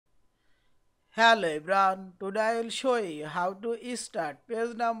Hello everyone, today I will show you how to start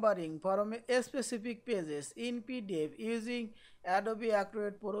page numbering from a specific pages in PDF using Adobe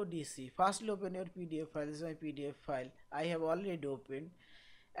Acrobat Pro DC. First open your PDF file. This is my PDF file. I have already opened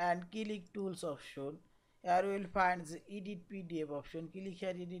and click tools option. Here you will find the edit PDF option. Click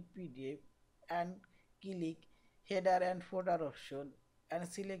here edit PDF and click header and footer option and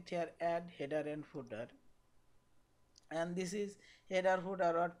select here add header and footer, and this is header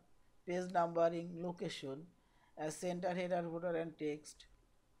footer or page numbering location as center header footer and text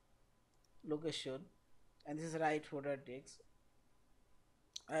location, and this is right footer text.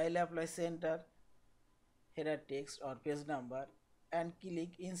 I will apply center header text or page number and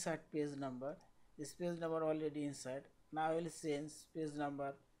click insert page number. This page number already inside. Now I will change page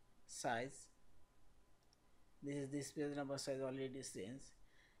number size. This page number size already changed,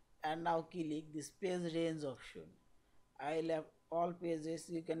 and now click this page range option. I'll have all pages.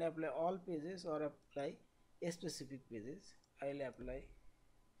 You can apply all pages or apply a specific pages. I'll apply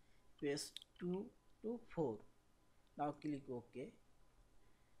page 2 to 4. Now click OK.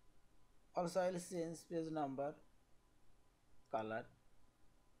 Also I'll change page number color.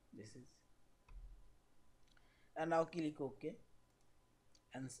 This is, and now click OK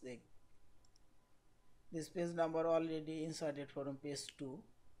and say this page number already inserted from page 2,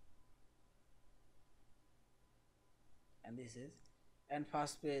 and this is, and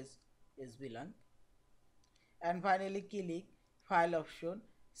first page is blank, and finally click file option,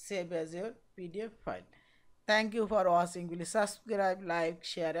 save as your PDF file. Thank you for watching. Please subscribe, like,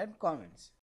 share and comments.